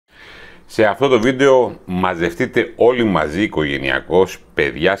Σε αυτό το βίντεο μαζευτείτε όλοι μαζί οικογενειακώς,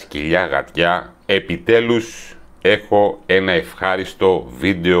 παιδιά, σκυλιά, γατιά. Επιτέλους έχω ένα ευχάριστο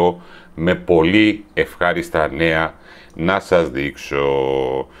βίντεο με πολύ ευχάριστα νέα να σας δείξω.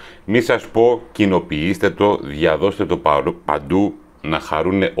 Μη σας πω, κοινοποιήστε το, διαδώστε το παντού, να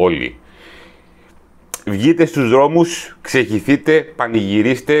χαρούνε όλοι. Βγείτε στους δρόμους, ξεχυθείτε,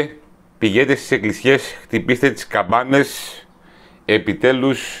 πανηγυρίστε, πηγαίνετε στις εκκλησιές, χτυπήστε τις καμπάνες.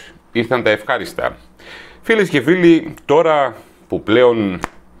 Επιτέλους ήρθαν τα ευχάριστα. Φίλες και φίλοι, τώρα που πλέον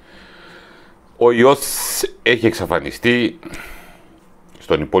ο ιός έχει εξαφανιστεί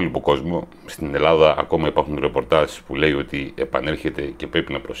στον υπόλοιπο κόσμο, στην Ελλάδα ακόμα υπάρχουν ρεπορτάζ που λέει ότι επανέρχεται και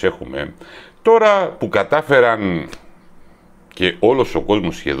πρέπει να προσέχουμε. Τώρα που κατάφεραν και όλος ο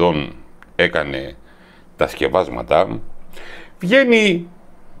κόσμος σχεδόν έκανε τα σκευάσματα, βγαίνει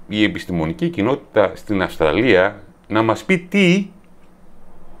η επιστημονική κοινότητα στην Αυστραλία να μας πει τι.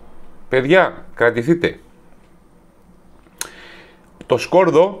 Παιδιά, κρατηθείτε. Το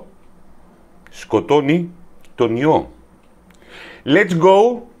σκόρδο σκοτώνει τον ιό. Let's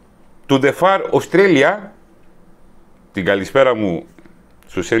go to the far Australia. Την καλησπέρα μου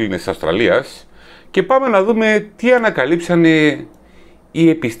στους Έλληνες της Αυστραλίας. Και πάμε να δούμε τι ανακαλύψανε οι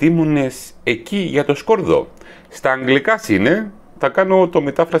επιστήμονες εκεί για το σκόρδο. Στα αγγλικά είναι, θα κάνω το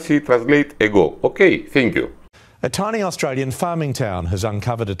μετάφραση translate εγώ. Okay, thank you. A tiny Australian farming town has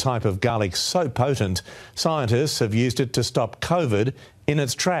uncovered a type of garlic so potent, scientists have used it to stop COVID in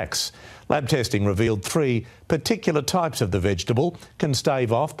its tracks. Lab testing revealed 3 particular types of the vegetable can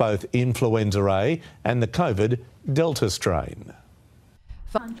stave off both influenza A and the COVID Delta strain.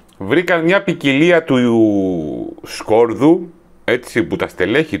 Βρήκαν μια ποικιλία του σκόρδου, έτσι που τα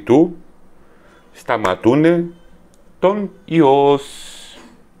στελέχη του σταματούνε τον ιός.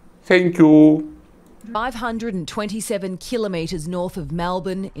 Thank you. 527 kilometres north of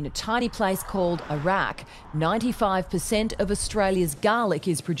Melbourne, in a tiny place called Iraq, 95% of Australia's garlic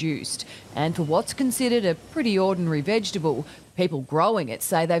is produced. And for what's considered a pretty ordinary vegetable, people growing it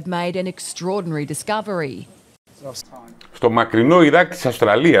say they've made an extraordinary discovery. Στο μακρινό Ιράκ της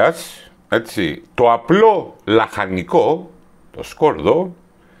Αυστραλίας, έτσι, το απλό λαχανικό, το σκόρδο,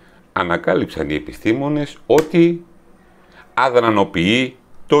 ανακάλυψαν οι επιστήμονες ότι αδρανοποιεί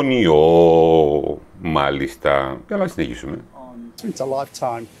τον ιό. Μάλιστα. Καλά, συνεχίσουμε. Spent a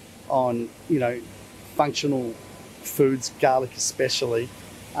lifetime on, functional foods, garlic especially,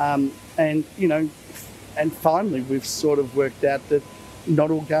 and finally we've sort of worked out that not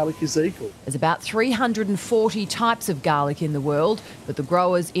all garlic is equal. There's about 340 types of garlic in the world, but the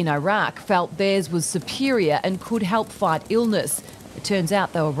growers in Iraq felt theirs was superior and could help fight illness. It turns out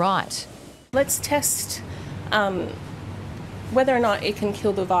they were right. Let's test whether or not it can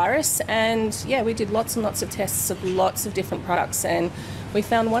kill the virus, and yeah, we did lots and lots of tests of lots of different products, and we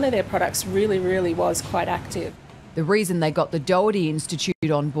found one of their products really was quite active. The reason they got the Doherty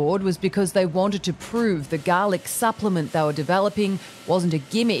Institute on board was because they wanted to prove the garlic supplement they were developing wasn't a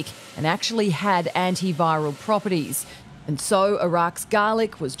gimmick and actually had antiviral properties. And so Iraq's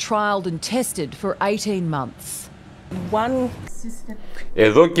garlic was trialled and tested for 18 months.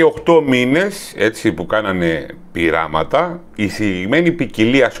 Εδώ και 8 μήνες, έτσι που κάνανε πειράματα, η συγκεκριμένη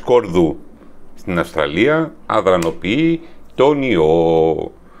ποικιλία σκόρδου στην Αυστραλία αδρανοποιεί τον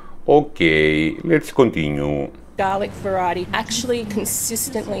ιό. Okay, let's continue. Garlic variety actually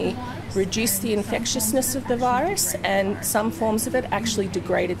consistently reduced the infectiousness of the virus, and some forms of it actually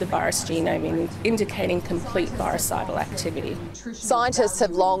degraded the virus genome, indicating complete virucidal activity. Scientists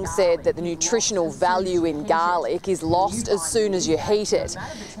have long said that the nutritional value in garlic is lost as soon as you heat it.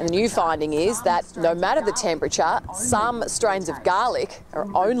 And the new finding is that no matter the temperature, some strains of garlic are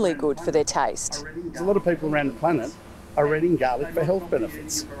only good for their taste. A lot of people around the planet are eating garlic for health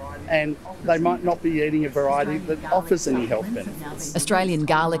benefits, and they might not be eating a variety that offers any health benefits. Australian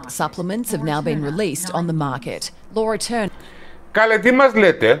garlic supplements have now been released on the market. Laura Turner. Καλέ, τι μας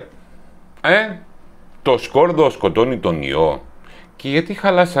λέτε, το σκόρδο σκοτώνει τον ιό. Και γιατί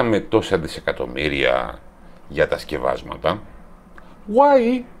χαλάσαμε τόσα δισεκατομμύρια για τα σκευάσματα?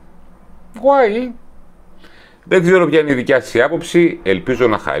 Why? Δεν ξέρω ποια είναι η δικιά σας άποψη, ελπίζω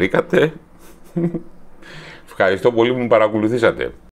να χαρήκατε. Ευχαριστώ πολύ που με παρακολουθήσατε.